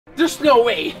There's no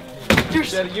way.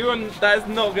 Jelly, that is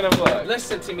not gonna work.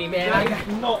 Listen to me, man. That's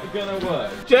not gonna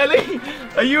work. Jelly,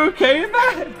 are you okay in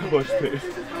that? Watch this.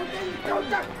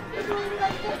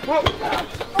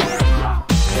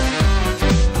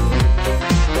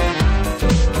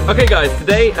 Okay guys,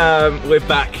 today we're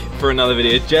back for another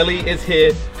video. Jelly is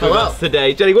here with us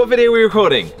today. Jelly, what video are we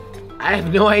recording? I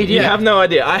have no idea. You have no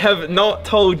idea. I have not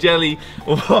told Jelly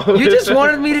what. You just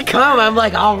wanted me to come. I'm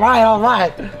like, all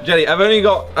right. Jelly,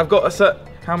 I've got a set.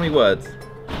 How many words?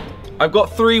 I've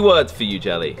got 3 words for you,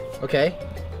 Jelly. Okay.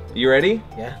 You ready?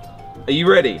 Yeah. Are you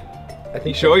ready? I think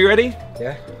you sure you're ready?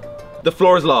 Yeah. The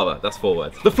floor is lava. That's 4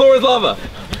 words. The floor is lava.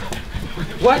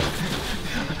 What?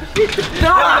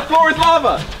 No! The floor is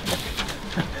lava.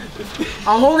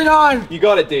 I'm holding on. You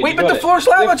got it, dude. Wait, but the floor's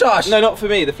lava, Josh. No, not for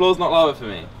me. The floor's not lava for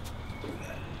me.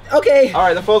 Okay. All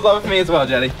right, the floor's lava for me as well,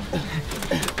 Jelly.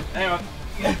 Hang on.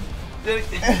 Jelly.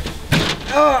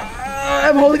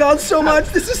 I'm holding on so much.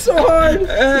 This is so hard.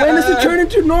 When does it turn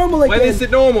into normal again? When is it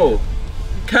normal?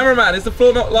 Cameraman, is the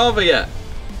floor not lava yet?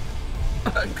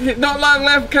 Not long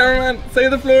left, cameraman. Say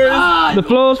the floor is. The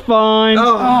floor's fine.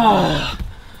 Oh.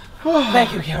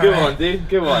 Thank you, cameraman. Good one, dude.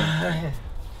 Good one.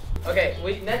 Okay,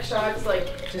 next shot's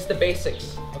like just the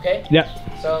basics, okay? Yeah.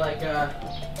 So like,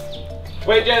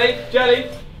 Wait, Jelly.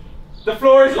 The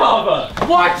floor is lava.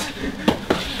 What?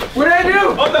 What did I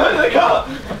do? On the hood of the car.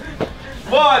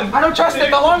 1. I don't trust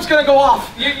it. The alarm's gonna go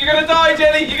off. You're gonna die,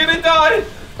 Jelly. You're gonna die.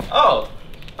 Oh,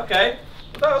 okay.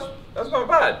 That's not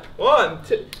bad. 1,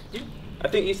 2. I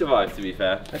think you survived, to be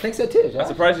fair. I think so too, Josh. I'm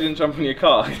surprised you didn't jump on your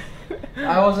car.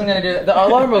 I wasn't gonna do that. The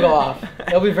alarm will go off.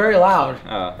 It'll be very loud.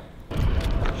 Oh.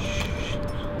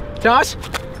 Josh,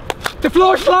 the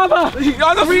floor's lava.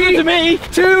 3,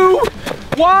 2,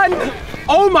 1.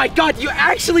 Oh my God! You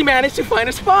actually managed to find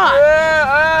a spot.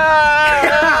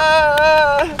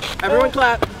 Everyone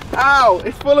clap. Ow!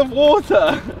 It's full of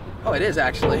water. Oh, it is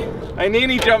actually. I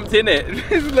nearly jumped in it.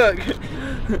 Look.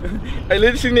 I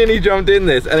literally nearly jumped in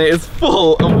this and it is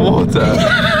full of water.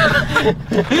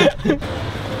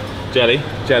 Jelly,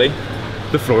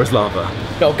 the floor is lava.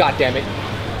 No, God damn it.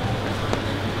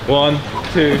 1,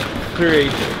 2, 3.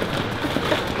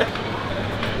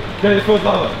 Jelly, the floor is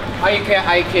lava. Are you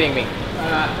kidding me?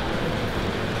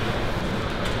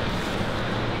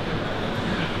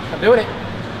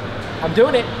 I'm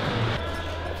doing it.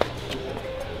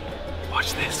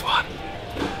 Watch this one.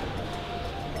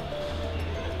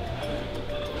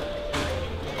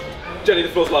 Jelly, the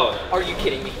floor's lava. Are you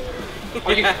kidding me?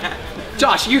 Are you,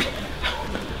 Josh? I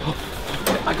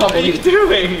can't believe it. What are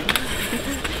you doing?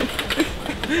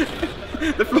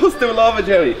 The floor's still lava,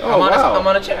 Jelly. Oh wow! I'm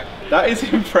on a chair. That is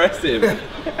impressive.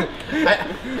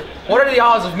 What are the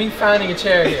odds of me finding a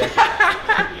chair here?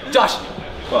 Josh!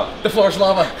 What? The floor's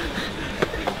lava.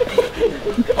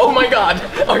 Oh my God!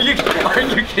 Are you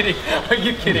kidding? Are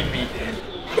you kidding me?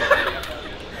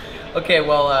 Okay,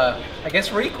 well, I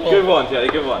guess we're equal. Good one, Jelly.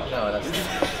 Good one. No, that's.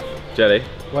 Jelly.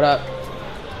 What up?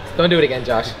 Don't do it again,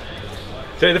 Josh.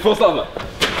 Jelly, the floor's lava.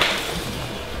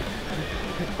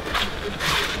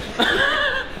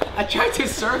 I tried to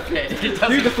surf it.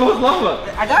 Dude, the floor's lava.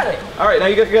 I got it. All right, now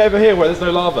you got to go over here where there's no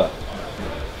lava.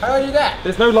 How do I do that?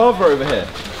 There's no lava over here.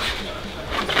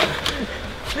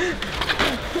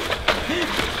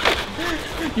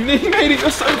 You nearly made it.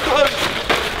 You're so close.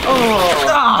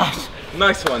 Oh.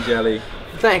 Nice one, Jelly.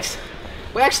 Thanks.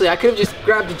 Well, actually, I could have just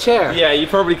grabbed the chair. Yeah, you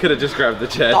probably could have just grabbed the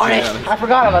chair. Darn it! I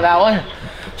forgot about that one.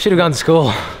 Should have gone to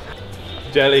school.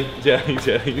 Jelly.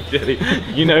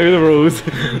 You know the rules.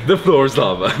 The floor is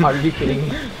lava. Are you kidding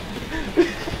me?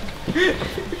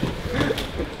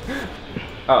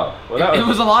 Oh, well it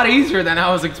was a lot easier than I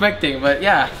was expecting, but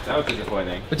yeah. That was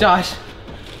disappointing. But Josh,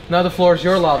 now the floor is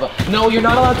your lava. No, you're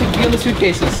not allowed to be in the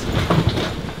suitcases.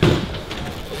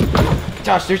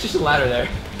 Josh, there's just a ladder there.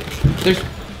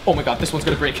 Oh my God, this one's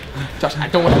gonna break. Josh, I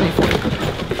don't want to pay for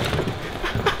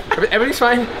it. Everything's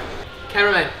fine.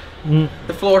 Cameraman,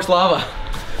 the floor's lava.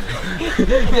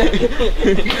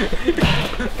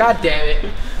 God damn it.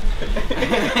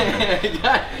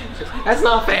 God, that's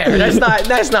not fair.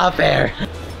 That's not fair.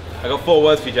 I got 4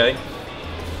 words for you, Jelly.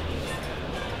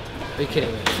 Are you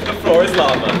kidding me? The floor is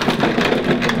lava.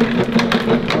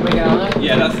 Are we getting on that?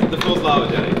 Yeah, the floor's lava,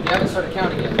 Jelly. You haven't started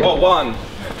counting yet. Oh, 1,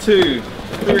 2,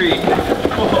 3, 4,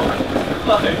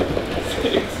 5,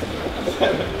 6,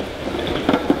 7.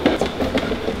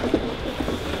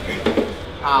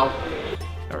 Ow.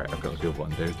 Alright, I've got a good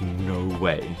one. There's no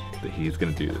way that he's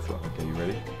gonna do this one. Okay, you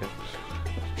ready? Okay.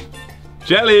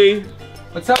 Jelly!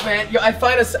 What's up, man? Yo, I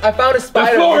found a spider. The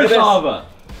floor is lava!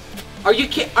 Are you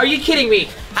kidding me?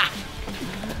 Ha.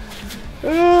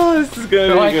 Oh, this is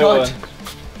gonna be a good one.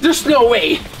 There's no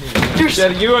way.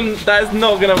 Jelly, that is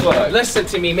not gonna work. Listen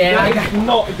to me, man. That's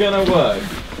not gonna work.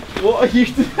 What are you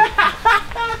doing?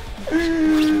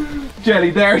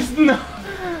 Jelly, there's no...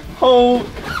 Oh,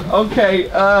 okay,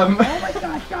 Oh my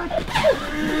God, God.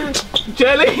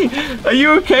 Jelly, are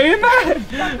you okay in that?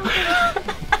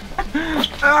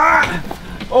 Ah!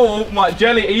 Oh my,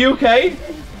 Jelly, are you okay?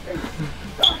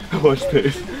 Watch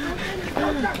this.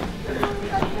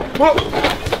 Whoa!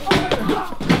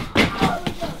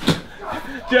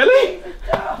 Jelly?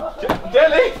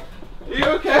 Jelly? Are you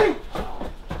okay?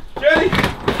 Jelly?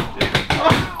 Oh.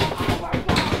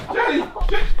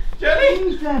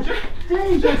 Jelly? Jelly?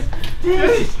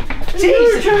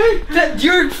 Jesus!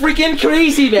 You're freaking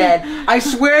crazy, man. I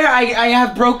swear I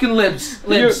have broken limbs.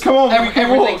 Come on,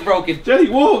 everything's walk. broken. Jelly,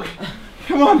 walk.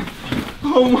 Come on.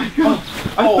 Oh my God.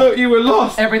 I thought you were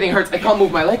lost. Everything hurts. I can't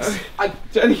move my legs.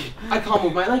 Jelly. I can't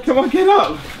move my legs. Come on, get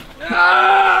up.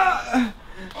 Ah.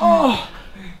 Oh,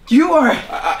 you are.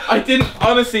 I didn't,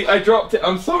 honestly, I dropped it.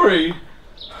 I'm sorry.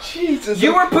 Jesus.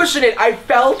 You were pushing it. I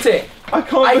felt it. I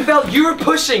felt you were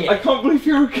pushing it. I can't believe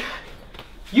you're okay.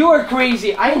 You are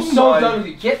crazy. I am so done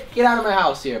with you. Get out of my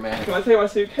house here, man. Can I take my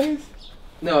suitcase?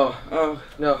 No. Oh.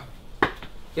 No.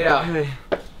 Get out. Okay.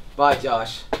 Bye,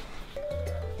 Josh.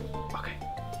 Okay.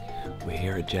 We're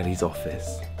here at Jelly's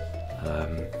office.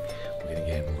 We're gonna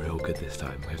get him real good this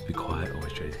time. We have to be quiet,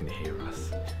 otherwise Jelly's gonna hear us.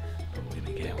 But we're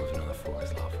gonna get him with another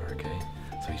forest laugher, okay?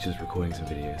 So he's just recording some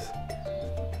videos.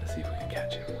 Let's see if we can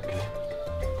catch him, okay?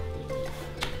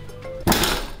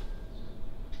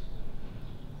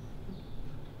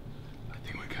 I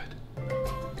think we're good.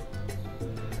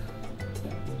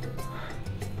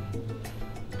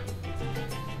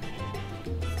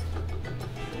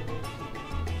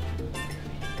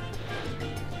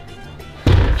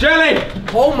 Jelly!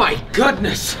 Oh my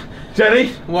goodness! Jelly!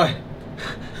 What?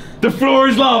 The floor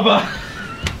is lava!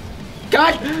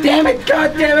 God damn it,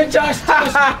 Josh!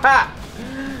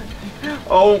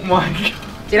 Oh my God.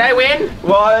 Did I win?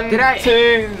 1, Did I-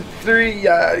 2, 3,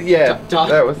 yeah. Josh,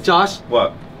 That was... Josh,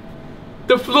 What?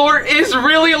 the floor is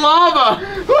really lava!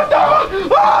 What the?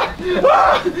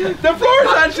 The floor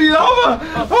is actually lava!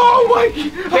 Oh my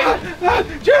God!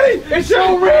 Jelly! It's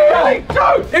so real! Jelly,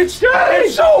 go! It's so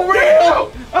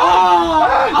real!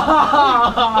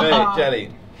 Wait,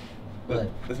 Jelly. What?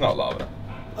 It's not lava.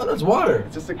 Oh, that's water.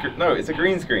 It's just no, it's a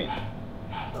green screen.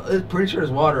 I'm pretty sure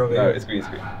there's water over No, here. it's green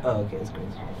screen. Oh, okay, it's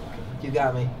green screen. Okay. You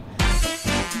got me.